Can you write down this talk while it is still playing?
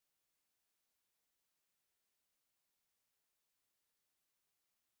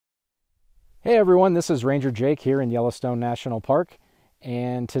Hey everyone, this is Ranger Jake here in Yellowstone National Park,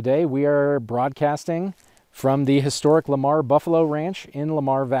 and today we are broadcasting from the historic Lamar Buffalo Ranch in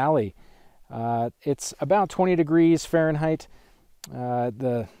Lamar Valley. It's about 20 degrees Fahrenheit.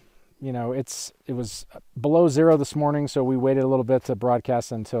 It was below zero this morning, so we waited a little bit to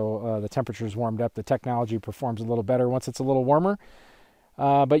broadcast until the temperatures warmed up. The technology performs a little better once it's a little warmer.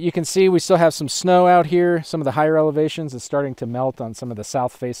 But you can see we still have some snow out here. Some of the higher elevations is starting to melt on some of the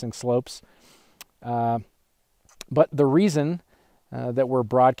south-facing slopes. But the reason that we're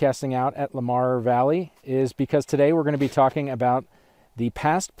broadcasting out at Lamar Valley is because today we're going to be talking about the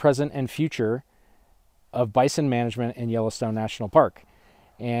past, present, and future of bison management in Yellowstone National Park.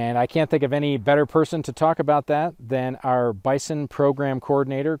 And I can't think of any better person to talk about that than our bison program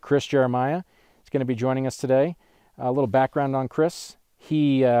coordinator, Chris Geremia. He's going to be joining us today. A little background on Chris.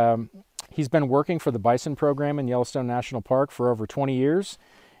 He's been working for the bison program in Yellowstone National Park for over 20 years.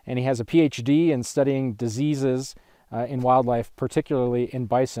 And he has a PhD in studying diseases in wildlife, particularly in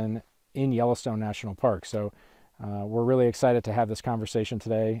bison in Yellowstone National Park. So we're really excited to have this conversation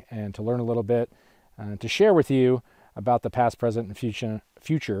today and to learn a little bit, to share with you about the past, present, and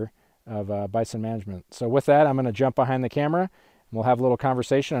future of bison management. So with that, I'm going to jump behind the camera, and we'll have a little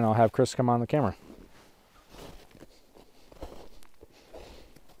conversation, and I'll have Chris come on the camera.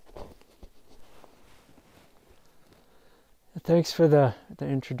 Thanks for the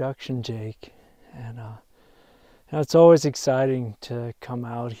introduction, Jake. And it's always exciting to come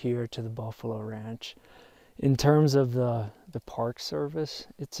out here to the Buffalo Ranch. In terms of the Park Service,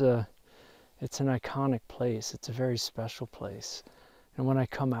 it's an iconic place. It's a very special place. And when I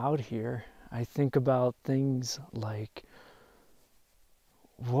come out here, I think about things like,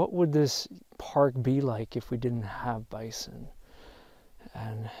 what would this park be like if we didn't have bison?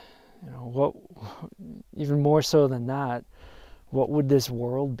 And what, even more so than that, what would this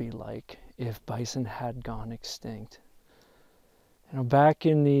world be like if bison had gone extinct? Back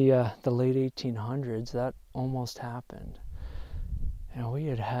in the late 1800s, that almost happened. We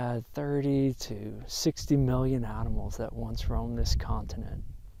had 30 to 60 million animals that once roamed this continent.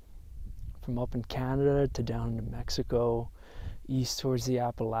 From up in Canada to down into Mexico, east towards the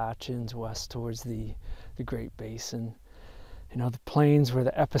Appalachians, west towards the Great Basin. The plains were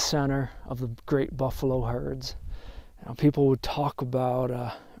the epicenter of the great buffalo herds. People would talk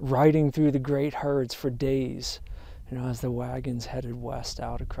about riding through the great herds for days, as the wagons headed west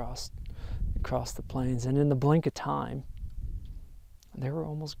out across the plains. And in the blink of time, they were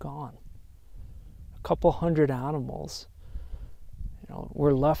almost gone. A couple hundred animals,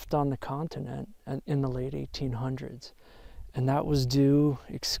 were left on the continent in the late 1800s. And that was due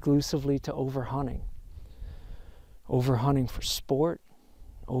exclusively to overhunting. Overhunting for sport,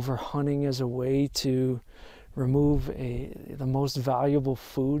 overhunting as a way to remove the most valuable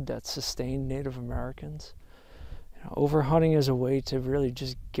food that sustained Native Americans. Overhunting as a way to really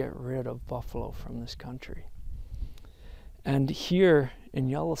just get rid of buffalo from this country. And here in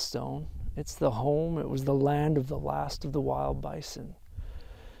Yellowstone, it was the land of the last of the wild bison.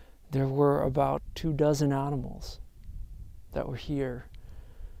 There were about 24 animals that were here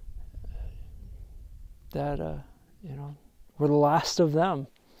that, were the last of them.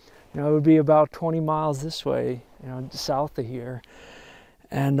 It would be about 20 miles this way, south of here.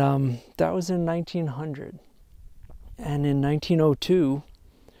 And that was in 1900. And in 1902,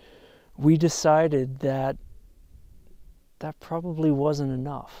 we decided that probably wasn't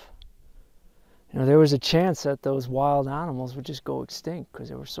enough. There was a chance that those wild animals would just go extinct because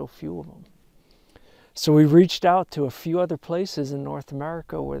there were so few of them. So we reached out to a few other places in North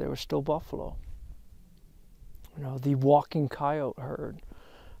America where there were still buffalo. The walking coyote herd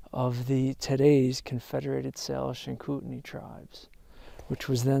of today's Confederated Salish and Kootenai tribes, which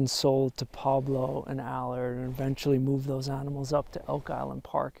was then sold to Pablo and Allard and eventually moved those animals up to Elk Island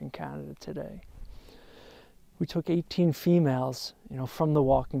Park in Canada today. We took 18 females, from the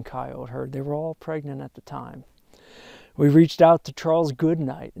walking coyote herd. They were all pregnant at the time. We reached out to Charles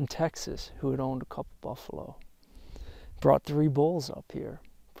Goodnight in Texas, who had owned a couple buffalo. Brought 3 bulls up here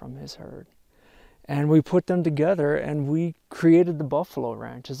from his herd. And we put them together and we created the Buffalo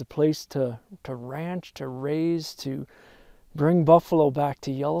Ranch as a place to ranch, to raise, to bring buffalo back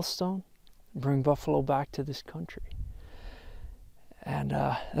to Yellowstone, bring buffalo back to this country. And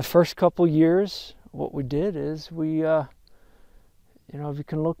the first couple years, what we did is we, if you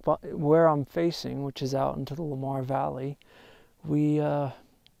can look where I'm facing, which is out into the Lamar Valley, we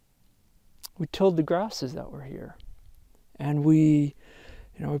tilled the grasses that were here. And we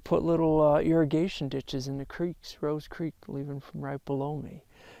put little irrigation ditches in the creeks, Rose Creek, leaving from right below me.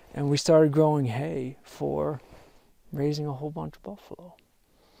 And we started growing hay for raising a whole bunch of buffalo.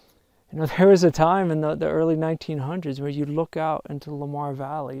 You know, there was a time in the early 1900s where you'd look out into the Lamar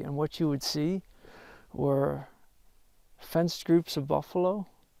Valley and what you would see were fenced groups of buffalo.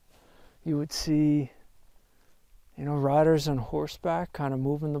 You would see, you know, riders on horseback kind of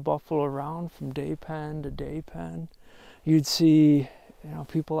moving the buffalo around from day pen to day pen. You'd see, you know,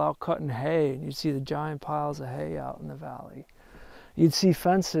 people out cutting hay, and you'd see the giant piles of hay out in the valley. You'd see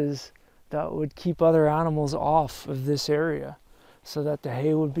fences that would keep other animals off of this area so that the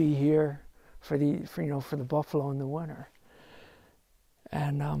hay would be here for the buffalo in the winter.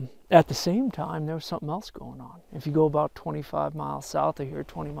 And at the same time, there was something else going on. If you go about 25 miles south of here,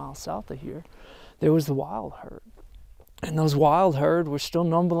 20 miles south of here, there was the wild herd. And those wild herd were still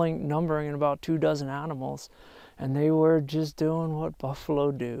numbering in about 24 animals, and they were just doing what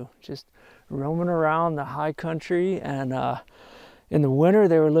buffalo do, just roaming around the high country. And in the winter,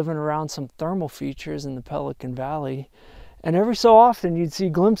 they were living around some thermal features in the Pelican Valley. And every so often, you'd see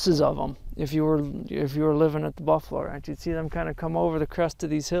glimpses of them. If you were living at the buffalo ranch, you'd see them kind of come over the crest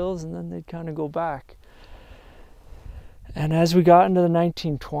of these hills, and then they'd kind of go back. And as we got into the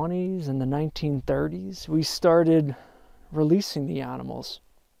 1920s and the 1930s, we started releasing the animals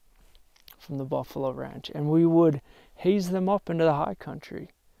from the buffalo ranch, and we would haze them up into the high country,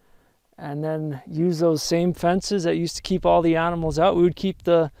 and then use those same fences that used to keep all the animals out. We would keep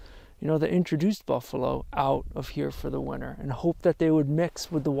the introduced buffalo out of here for the winter and hope that they would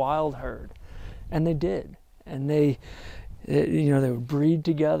mix with the wild herd. And they did. And they would breed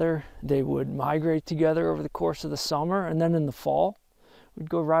together. They would migrate together over the course of the summer. And then in the fall, we'd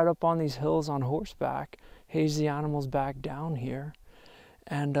go right up on these hills on horseback, haze the animals back down here,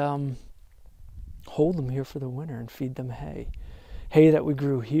 and hold them here for the winter and feed them hay. Hay that we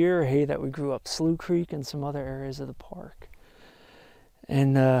grew here, hay that we grew up Slough Creek and some other areas of the park.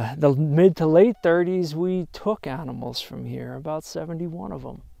 In the mid to late 30s, we took animals from here, about 71 of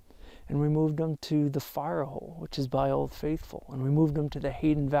them, and we moved them to the Firehole, which is by Old Faithful, and we moved them to the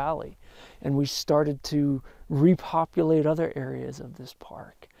Hayden Valley, and we started to repopulate other areas of this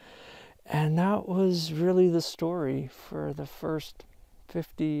park. And that was really the story for the first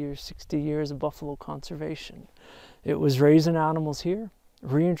 50 or 60 years of buffalo conservation. It was raising animals here,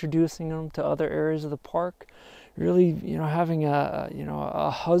 reintroducing them to other areas of the park, really, having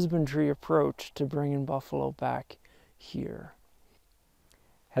a husbandry approach to bringing buffalo back here.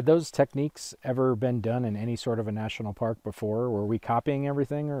 Had those techniques ever been done in any sort of a national park before? Were we copying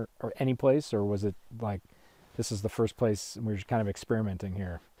everything or any place, or was it like this is the first place we're just kind of experimenting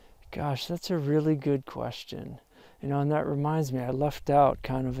here? Gosh, that's a really good question. And that reminds me, I left out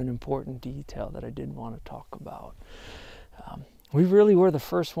kind of an important detail that I did want to talk about. We really were the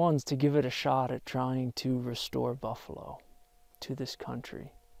first ones to give it a shot at trying to restore buffalo to this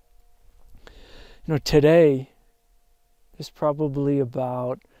country. Today, there's probably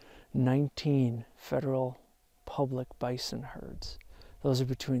about 19 federal public bison herds. Those are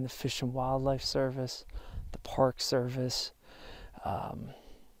between the Fish and Wildlife Service, the Park Service,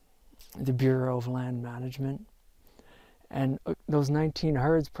 the Bureau of Land Management. And those 19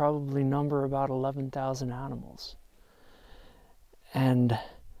 herds probably number about 11,000 animals. And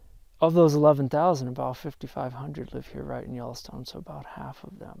of those 11,000, about 5,500 live here right in Yellowstone, so about half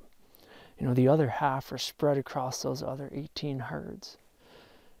of them. The other half are spread across those other 18 herds.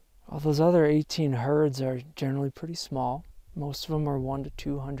 All those other 18 herds are generally pretty small. Most of them are 100 to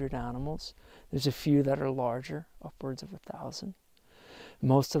 200 animals. There's a few that are larger, upwards of 1,000.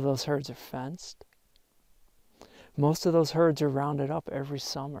 Most of those herds are fenced. Most of those herds are rounded up every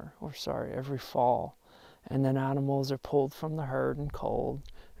fall. And then animals are pulled from the herd and culled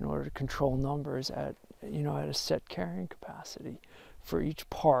in order to control numbers at a set carrying capacity for each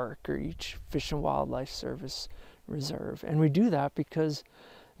park or each Fish and Wildlife Service reserve. And we do that because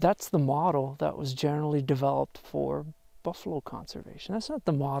that's the model that was generally developed for buffalo conservation. That's not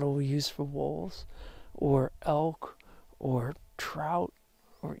the model we use for wolves or elk or trout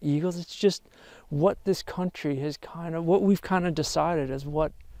or eagles. It's just what this country has what we've kind of decided as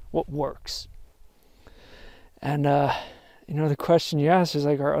what works. And, the question you asked is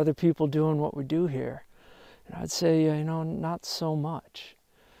like, are other people doing what we do here? And I'd say, not so much.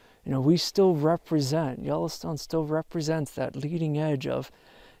 We still represent, Yellowstone still represents that leading edge of,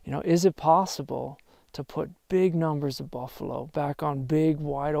 is it possible to put big numbers of buffalo back on big,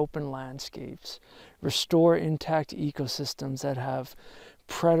 wide open landscapes, restore intact ecosystems that have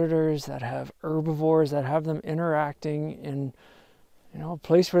predators, that have herbivores, that have them interacting in, a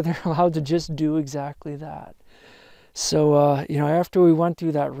place where they're allowed to just do exactly that. So, after we went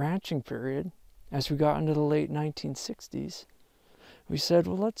through that ranching period, as we got into the late 1960s, we said,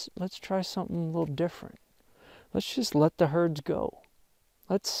 well, let's try something a little different. Let's just let the herds go.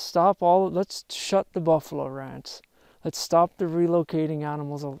 Let's shut the buffalo ranch. Let's stop the relocating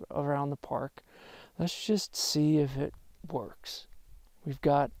animals around the park. Let's just see if it works. We've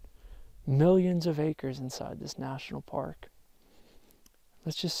got millions of acres inside this national park.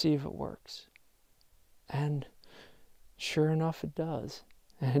 Let's just see if it works. And sure enough, it does.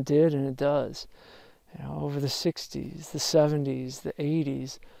 And it did, and it does. Over the 60s, the 70s, the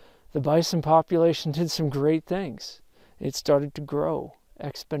 80s, the bison population did some great things. It started to grow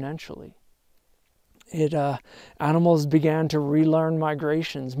exponentially. Animals began to relearn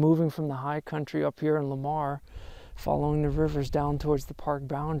migrations, moving from the high country up here in Lamar, following the rivers down towards the park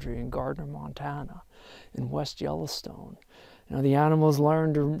boundary in Gardner, Montana, in West Yellowstone. The animals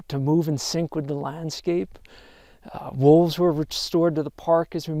learned to move in sync with the landscape. Wolves were restored to the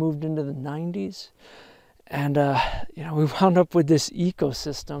park as we moved into the 90s. And, we wound up with this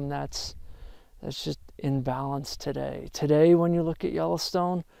ecosystem that's just in balance today. Today, when you look at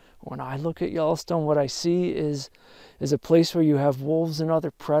Yellowstone, when I look at Yellowstone, what I see is a place where you have wolves and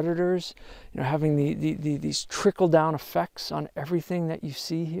other predators, having these trickle-down effects on everything that you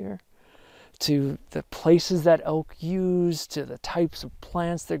see here, to the places that elk use, to the types of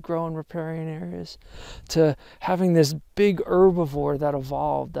plants that grow in riparian areas, to having this big herbivore that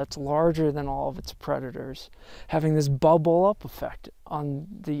evolved that's larger than all of its predators, having this bubble up effect on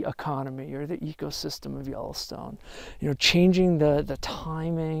the economy or the ecosystem of Yellowstone, changing the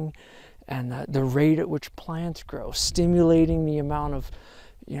timing and the rate at which plants grow, stimulating the amount of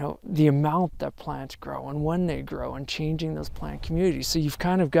the amount that plants grow and when they grow, and changing those plant communities. So you've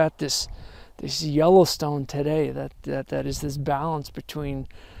kind of got this Yellowstone today that is this balance between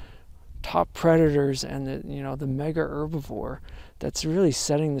top predators and the mega herbivore that's really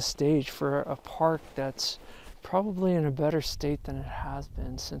setting the stage for a park that's probably in a better state than it has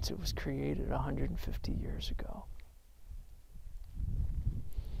been since it was created 150 years ago.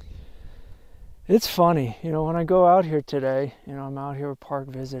 It's funny, when I go out here today, I'm out here with park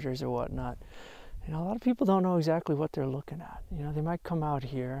visitors or whatnot, a lot of people don't know exactly what they're looking at. They might come out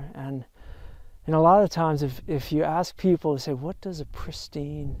here and a lot of times if you ask people to say, what does a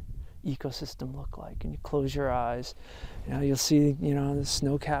pristine ecosystem look like? And you close your eyes, you'll see, the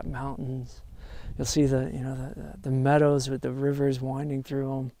snow-capped mountains. You'll see the meadows with the rivers winding through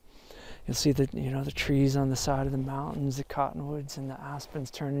them. You'll see the trees on the side of the mountains, the cottonwoods and the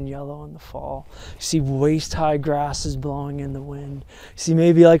aspens turning yellow in the fall. You see waist-high grasses blowing in the wind. You see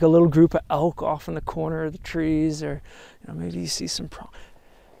maybe like a little group of elk off in the corner of the trees, or maybe you see some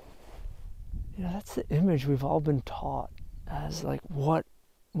that's the image we've all been taught as like what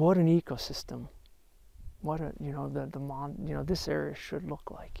an ecosystem, what this area should look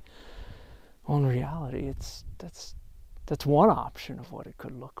like. Well, in reality, that's one option of what it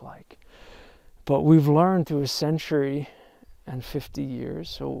could look like. But we've learned through a century and 50 years,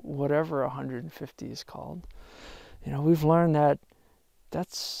 so whatever 150 is called, we've learned that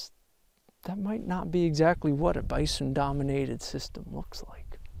might not be exactly what a bison-dominated system looks like.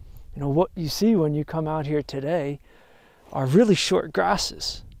 What you see when you come out here today are really short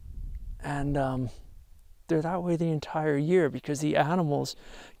grasses. And they're that way the entire year because the animals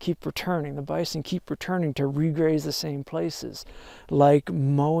keep returning. The bison keep returning to regraze the same places, like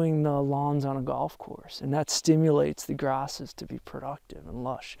mowing the lawns on a golf course. And that stimulates the grasses to be productive and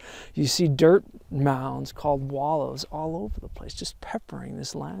lush. You see dirt mounds called wallows all over the place, just peppering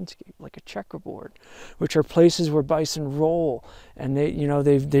this landscape like a checkerboard, which are places where bison roll. And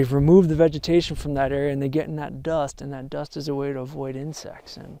they've removed the vegetation from that area, and they get in that dust, and that dust is a way to avoid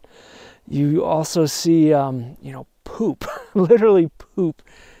insects. And you also see, poop, literally poop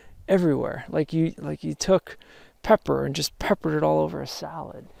everywhere. Like you took pepper and just peppered it all over a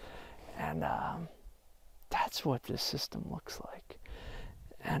salad. And that's what this system looks like.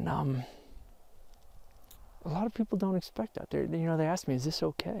 And a lot of people don't expect that. They ask me, is this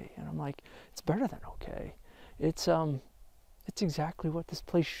okay? And I'm like, it's better than okay. It's exactly what this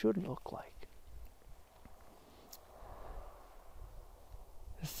place should look like.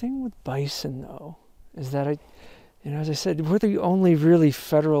 The thing with bison, though, is that as I said, we're the only really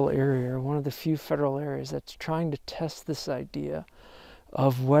federal area, or one of the few federal areas that's trying to test this idea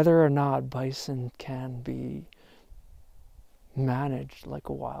of whether or not bison can be managed like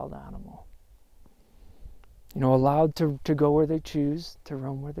a wild animal. Allowed to go where they choose, to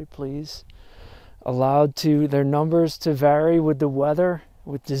roam where they please, allowed to their numbers to vary with the weather,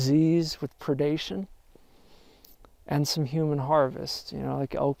 with disease, with predation, and some human harvest.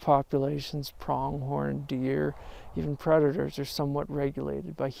 Like elk populations, pronghorn, deer, even predators are somewhat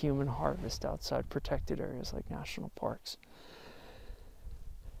regulated by human harvest outside protected areas like national parks.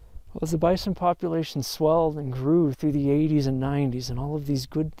 Well, as the bison population swelled and grew through the 80s and 90s and all of these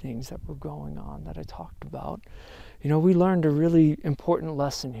good things that were going on that I talked about, we learned a really important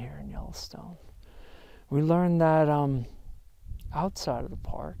lesson here in Yellowstone. We learned that outside of the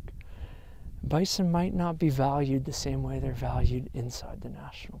park, bison might not be valued the same way they're valued inside the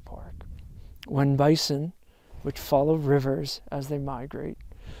national park. When bison, which follow rivers as they migrate,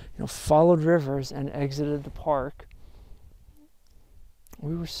 followed rivers and exited the park,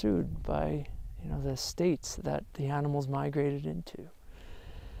 we were sued by the states that the animals migrated into.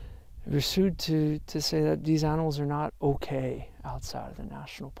 We were sued to say that these animals are not okay outside of the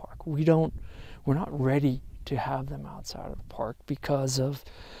national park. We're not ready to have them outside of the park because of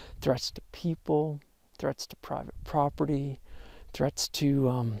threats to people, threats to private property, threats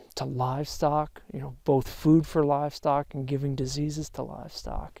to livestock, both food for livestock and giving diseases to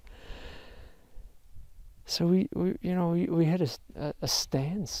livestock. So we hit a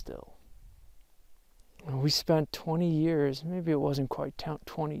standstill. We spent 20 years, maybe it wasn't quite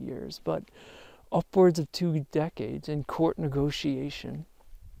 20 years, but upwards of 2 decades in court negotiation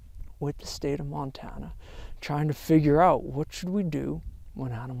with the state of Montana, trying to figure out what should we do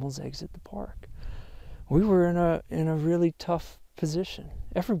when animals exit the park. We were in a really tough position.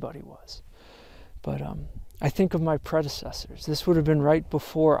 Everybody was. But I think of my predecessors. This would have been right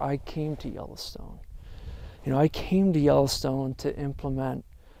before I came to Yellowstone. I came to Yellowstone to implement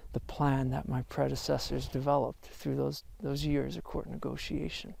the plan that my predecessors developed through those years of court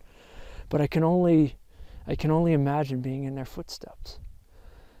negotiation. But I can only imagine being in their footsteps.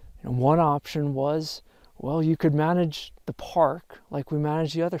 One option was, well, you could manage the park like we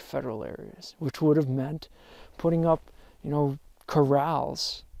manage the other federal areas, which would have meant putting up,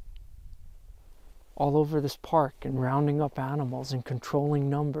 corrals all over this park and rounding up animals and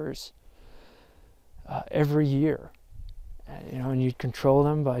controlling numbers every year. And you'd control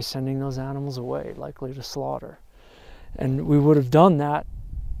them by sending those animals away, likely to slaughter. And we would have done that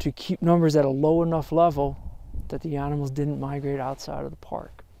to keep numbers at a low enough level that the animals didn't migrate outside of the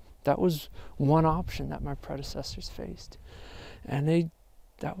park. That was one option that my predecessors faced. And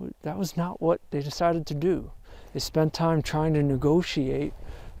that was not what they decided to do. They spent time trying to negotiate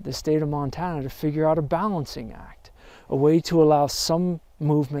with the state of Montana to figure out a balancing act, a way to allow some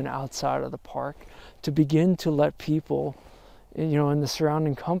movement outside of the park to begin to let people, in the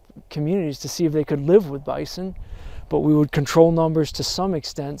surrounding communities to see if they could live with bison, but we would control numbers to some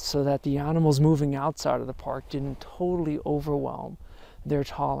extent so that the animals moving outside of the park didn't totally overwhelm their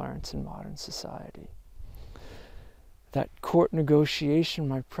tolerance in modern society. That court negotiation,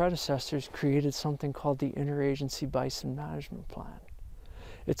 my predecessors created something called the Interagency Bison Management Plan.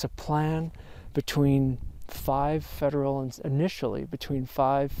 It's a plan between 5 federal and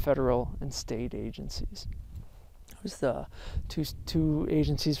state agencies. It was the two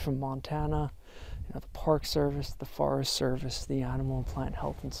agencies from Montana, the Park Service, the Forest Service, the Animal and Plant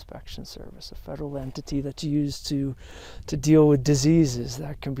Health Inspection Service, a federal entity that's used to deal with diseases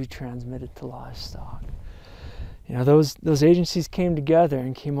that can be transmitted to livestock. Those agencies came together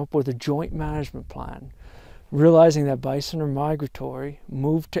and came up with a joint management plan, realizing that bison are migratory,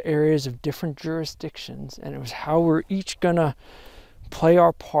 moved to areas of different jurisdictions, and it was how we're each gonna play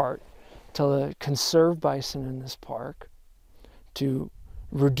our part to conserve bison in this park, to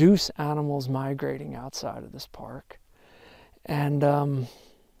reduce animals migrating outside of this park. And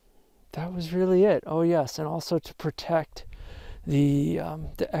that was really it. Oh yes, and also to protect the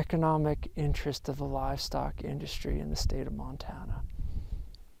economic interest of the livestock industry in the state of Montana.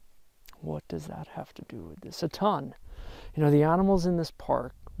 What does that have to do with this? A ton. The animals in this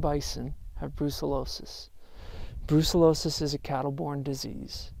park, bison, have brucellosis. Brucellosis is a cattle-borne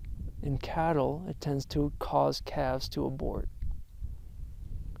disease. In cattle, it tends to cause calves to abort.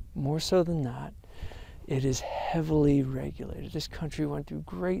 More so than that, it is heavily regulated. This country went through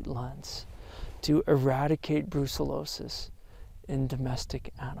great lengths to eradicate brucellosis in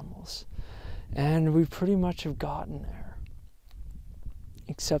domestic animals. And we pretty much have gotten there,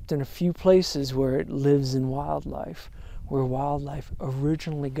 except in a few places where it lives in wildlife, where wildlife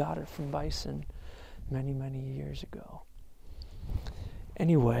originally got it from bison many, many years ago.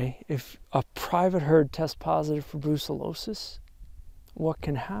 Anyway, if a private herd tests positive for brucellosis, what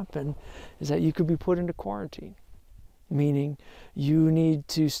can happen is that you could be put into quarantine, meaning you need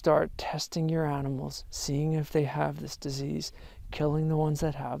to start testing your animals, seeing if they have this disease, killing the ones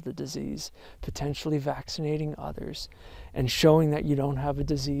that have the disease, potentially vaccinating others, and showing that you don't have a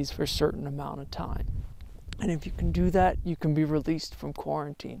disease for a certain amount of time. And if you can do that, you can be released from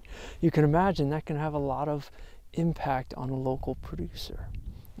quarantine. You can imagine that can have a lot of impact on a local producer.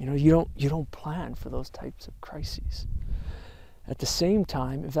 You don't plan for those types of crises. At the same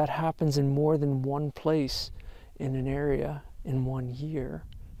time, if that happens in more than one place in an area in 1 year,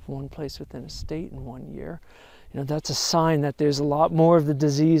 one place within a state in 1 year, that's a sign that there's a lot more of the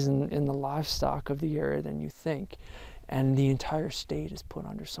disease in the livestock of the area than you think. And the entire state is put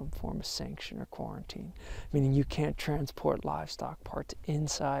under some form of sanction or quarantine, meaning you can't transport livestock parts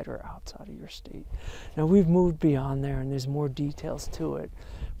inside or outside of your state. Now, we've moved beyond there, and there's more details to it,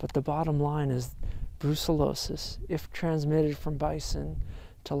 but the bottom line is brucellosis, if transmitted from bison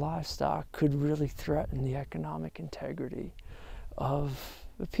to livestock, could really threaten the economic integrity of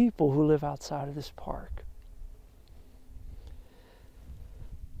the people who live outside of this park.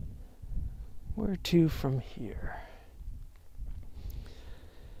 Where to from here?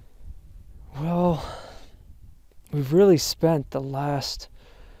 Well, we've really spent the last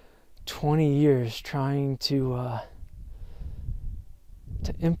 20 years trying to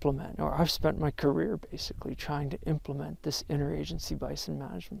implement, or I've spent my career basically trying to implement this interagency bison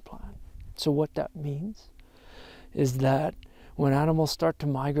management plan. So what that means is that when animals start to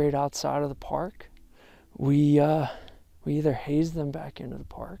migrate outside of the park, we either haze them back into the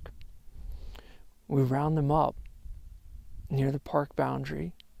park, we round them up near the park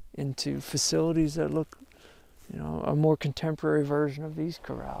boundary into facilities that look, a more contemporary version of these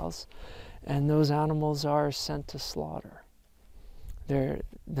corrals, and those animals are sent to slaughter.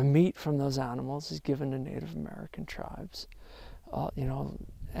 The meat from those animals is given to Native American tribes,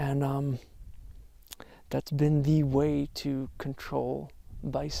 and that's been the way to control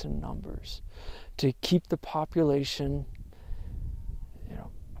bison numbers, to keep the population,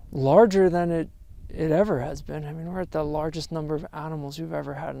 larger than it ever has been. I mean, we're at the largest number of animals we've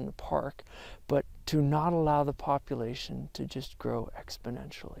ever had in the park, but to not allow the population to just grow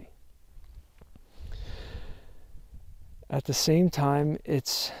exponentially. At the same time,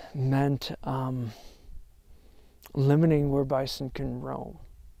 it's meant limiting where bison can roam.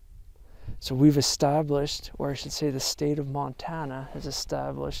 So we've established, or I should say the state of Montana has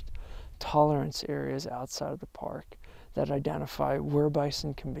established tolerance areas outside of the park that identify where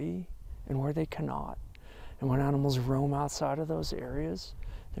bison can be and where they cannot. And when animals roam outside of those areas,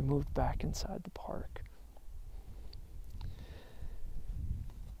 they're moved back inside the park.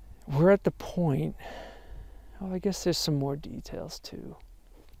 We're at the point, well, I guess there's some more details too.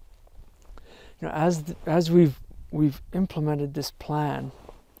 As we've implemented this plan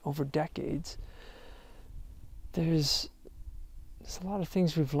over decades, there's a lot of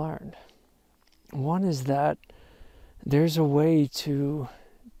things we've learned. One is that there's a way to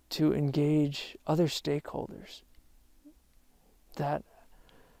engage other stakeholders that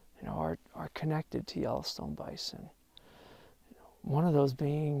are connected to Yellowstone bison. One of those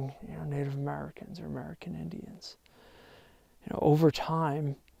being Native Americans or American Indians. Over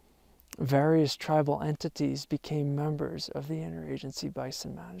time, various tribal entities became members of the Interagency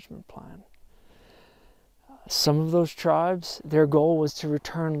Bison Management Plan. Some of those tribes, their goal was to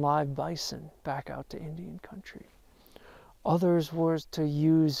return live bison back out to Indian country. Others was to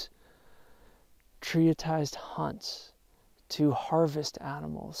use triatized hunts to harvest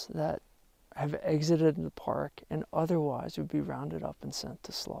animals that have exited the park and otherwise would be rounded up and sent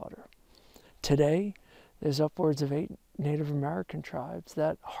to slaughter. Today, there's upwards of 8 Native American tribes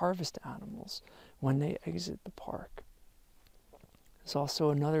that harvest animals when they exit the park. There's also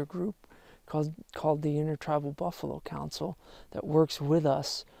another group called the Intertribal Buffalo Council that works with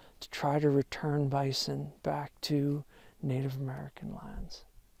us to try to return bison back to Native American lands.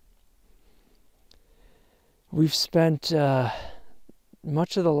 We've spent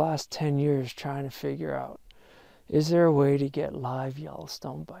much of the last 10 years trying to figure out, is there a way to get live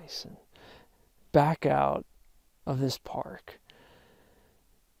Yellowstone bison back out of this park?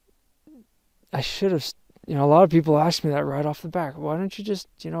 I should have, a lot of people ask me that right off the bat. Why don't you just,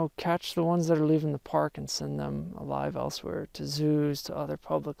 catch the ones that are leaving the park and send them alive elsewhere, to zoos, to other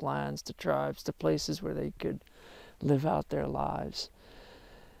public lands, to tribes, to places where they could live out their lives.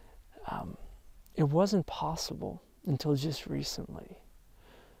 It wasn't possible until just recently.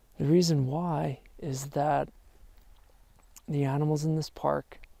 The reason why is that the animals in this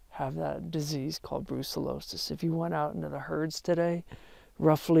park have that disease called brucellosis. If you went out into the herds today,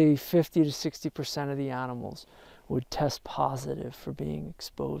 roughly 50 to 60% of the animals would test positive for being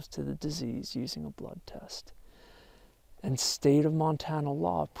exposed to the disease using a blood test. And state of Montana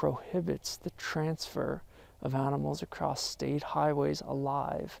law prohibits the transfer of animals across state highways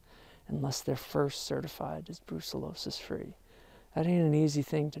alive unless they're first certified as brucellosis free. That ain't an easy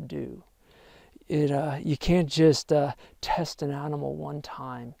thing to do. You can't just test an animal one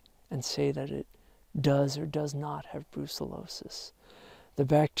time and say that it does or does not have brucellosis. The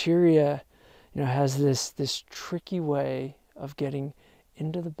bacteria, has this tricky way of getting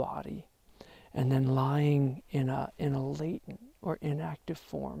into the body and then lying in a latent or inactive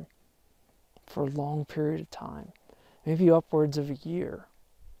form for a long period of time, maybe upwards of a year,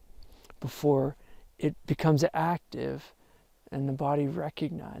 before it becomes active and the body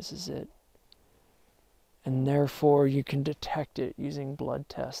recognizes it. And therefore you can detect it using blood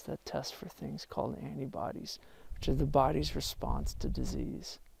tests that test for things called antibodies, which are the body's response to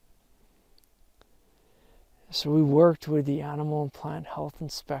disease. So we worked with the Animal and Plant Health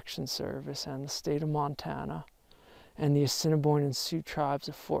Inspection Service and the state of Montana and the Assiniboine and Sioux tribes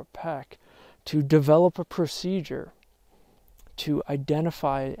of Fort Peck to develop a procedure to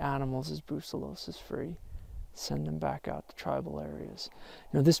identify animals as brucellosis free, send them back out to tribal areas.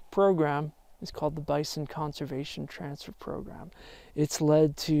 Now this program is called the Bison Conservation Transfer Program. It's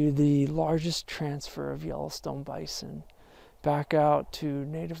led to the largest transfer of Yellowstone bison back out to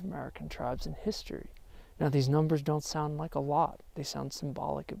Native American tribes in history. Now these numbers don't sound like a lot. They sound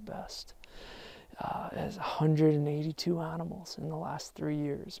symbolic at best. As 182 animals in the last 3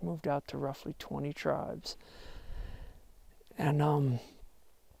 years moved out to roughly 20 tribes. And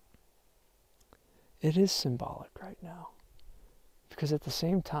it is symbolic right now, because at the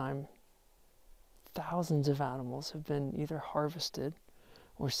same time, thousands of animals have been either harvested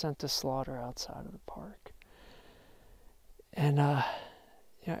or sent to slaughter outside of the park. And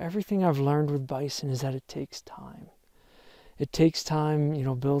everything I've learned with bison is that it takes time. It takes time,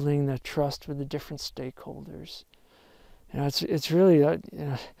 building the trust with the different stakeholders. It's really, a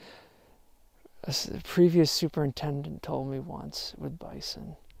previous superintendent told me once with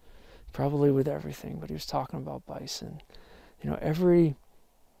bison, probably with everything, but he was talking about bison. Every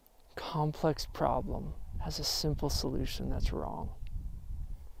complex problem has a simple solution that's wrong.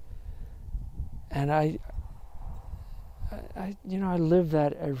 And I live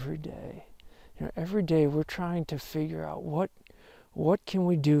that every day. Every day we're trying to figure out what can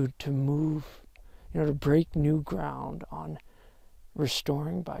we do to move, to break new ground on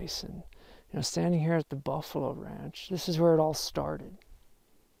restoring bison. Standing here at the Buffalo Ranch, this is where it all started.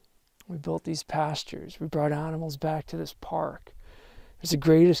 We built these pastures. We brought animals back to this park. It's the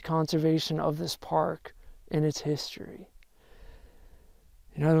greatest conservation of this park in its history.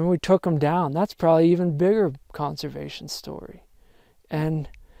 When we took them down, that's probably even bigger conservation story. And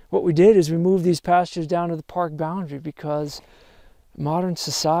what we did is we moved these pastures down to the park boundary because modern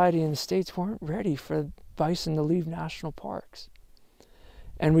society and the states weren't ready for bison to leave national parks.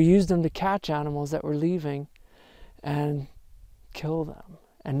 And we used them to catch animals that were leaving and kill them.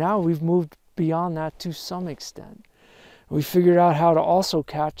 And now we've moved beyond that to some extent. We figured out how to also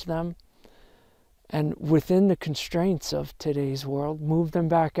catch them and within the constraints of today's world, move them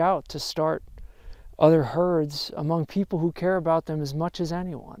back out to start other herds among people who care about them as much as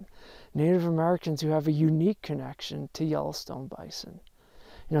anyone. Native Americans who have a unique connection to Yellowstone bison.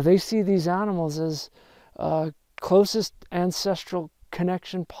 They see these animals as closest ancestral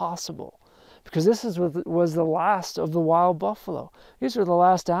connection possible, because this was the last of the wild buffalo. These were the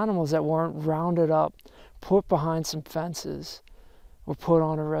last animals that weren't rounded up, put behind some fences, or put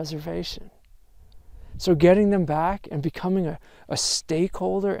on a reservation. So getting them back and becoming a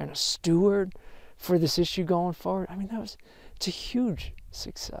stakeholder and a steward for this issue going forward, it's a huge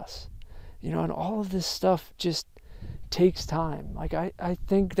success. And all of this stuff just takes time. I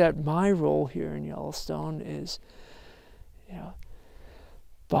think that my role here in Yellowstone is,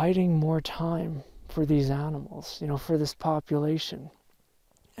 biding more time for these animals, for this population.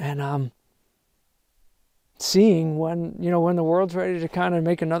 And seeing when the world's ready to kind of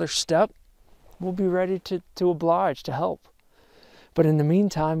make another step, we'll be ready to oblige, to help. But in the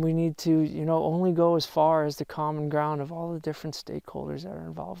meantime, we need to, only go as far as the common ground of all the different stakeholders that are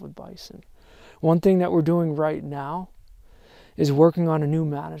involved with bison. One thing that we're doing right now is working on a new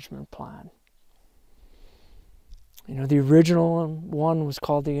management plan. The original one was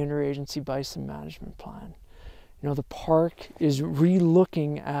called the Interagency Bison Management Plan. The park is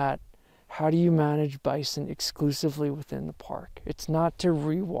re-looking at how do you manage bison exclusively within the park. It's not to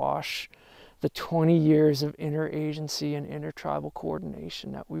rewash the 20 years of interagency and intertribal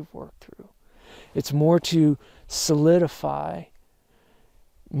coordination that we've worked through. It's more to solidify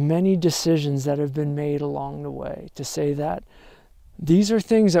many decisions that have been made along the way, to say that these are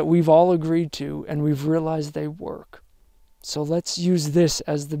things that we've all agreed to and we've realized they work. So let's use this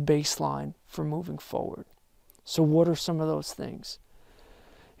as the baseline for moving forward. So what are some of those things?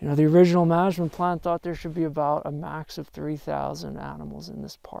 The original management plan thought there should be about a max of 3,000 animals in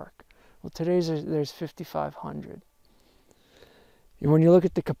this park. Well, today there's 5,500. When you look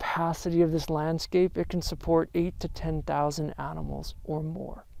at the capacity of this landscape, it can support 8,000 to 10,000 animals or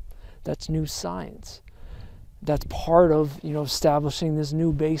more. That's new science. that's part of, you know, establishing this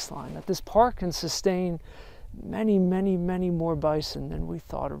new baseline, that this park can sustain many, many, many more bison than we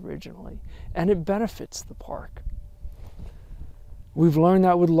thought originally. And it benefits the park. We've learned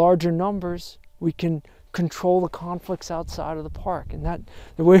that with larger numbers, we can control the conflicts outside of the park. And that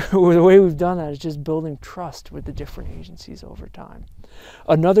the way we've done that is just building trust with the different agencies over time.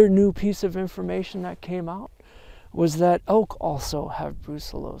 Another new piece of information that came out was that elk also have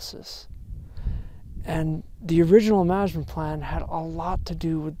brucellosis. And the original management plan had a lot to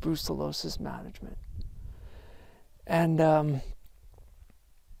do with brucellosis management. And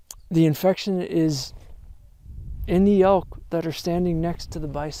the infection is in the elk that are standing next to the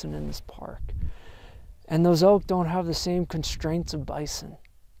bison in this park. And those elk don't have the same constraints of bison,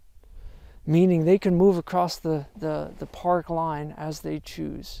 meaning they can move across the park line as they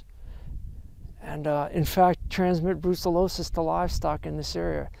choose. And in fact, transmit brucellosis to livestock in this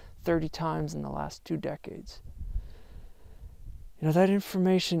area 30 times in the last 2 decades. You know, that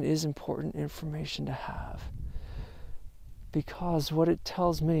information is important information to have, because what it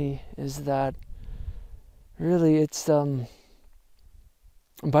tells me is that really it's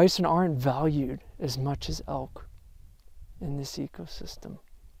bison aren't valued as much as elk in this ecosystem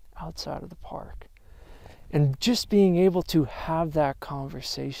outside of the park. And just being able to have that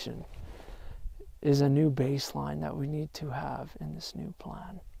conversation is a new baseline that we need to have in this new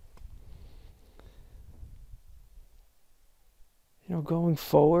plan. You know, going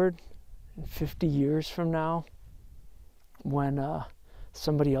forward, in 50 years from now, when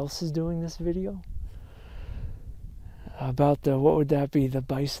somebody else is doing this video, about the, what would that be, the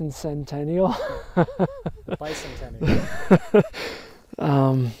Bison Centennial? The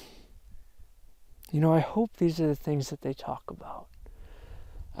Bicentennial. You know, I hope these are the things that they talk about.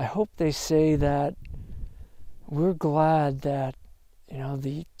 I hope they say that we're glad that, you know,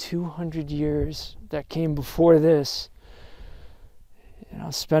 the 200 years that came before this, you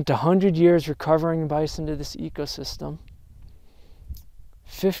know, spent 100 years recovering bison to this ecosystem,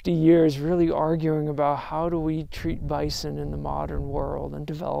 50 years really arguing about how do we treat bison in the modern world and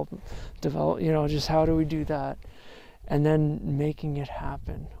develop, you know, just how do we do that, and then making it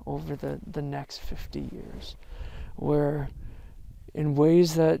happen over the next 50 years, where in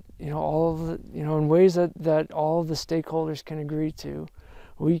ways that, you know, all of the, you know, in ways that all of the stakeholders can agree to,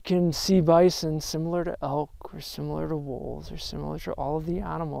 we can see bison similar to elk or similar to wolves or similar to all of the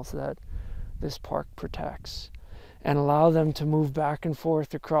animals that this park protects, and allow them to move back and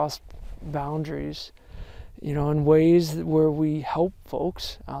forth across boundaries, you know, in ways where we help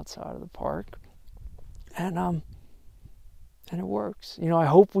folks outside of the park, and it works. You know, I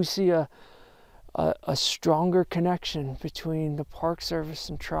hope we see a stronger connection between the Park Service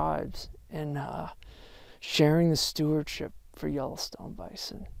and tribes in sharing the stewardship for Yellowstone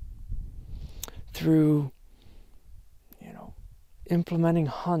bison through, you know, implementing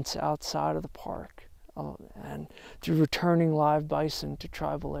hunts outside of the park, and through returning live bison to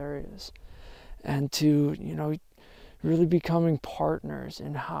tribal areas, and to, you know, really becoming partners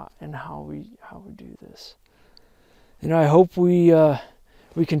in how we do this. You know, I hope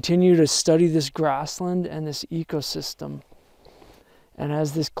we continue to study this grassland and this ecosystem, and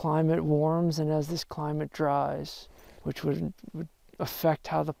as this climate warms and as this climate dries, which would affect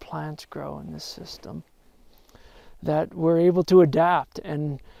how the plants grow in this system, that we're able to adapt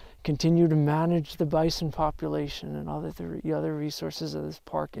and continue to manage the bison population and the other resources of this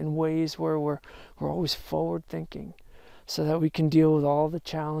park in ways where we're always forward thinking, so that we can deal with all the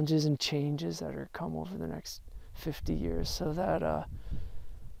challenges and changes that are come over the next 50 years, so that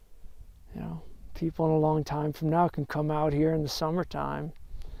you know, people in a long time from now can come out here in the summertime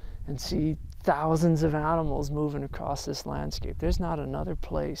and see thousands of animals moving across this landscape. There's not another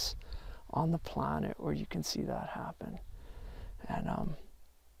place on the planet where you can see that happen. And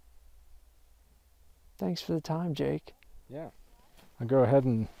thanks for the time, Jake. Yeah. I'll go ahead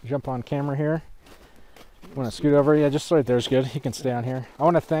and jump on camera here. Want to scoot over? Yeah, just right there's good. You can stay on here. I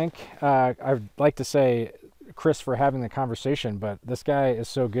want to thank, I'd like to say, Chris for having the conversation, but this guy is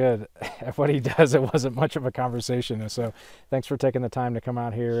so good at what he does, it wasn't much of a conversation. So thanks for taking the time to come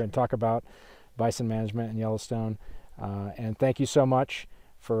out here and talk about bison management in Yellowstone. And thank you so much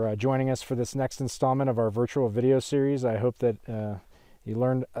for joining us for this next installment of our virtual video series. I hope that you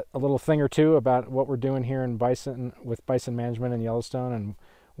learned a little thing or two about what we're doing here in bison, with bison management in Yellowstone, and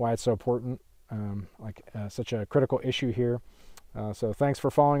why it's so important, such a critical issue here. So thanks for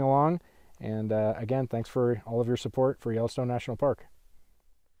following along. And again, thanks for all of your support for Yellowstone National Park.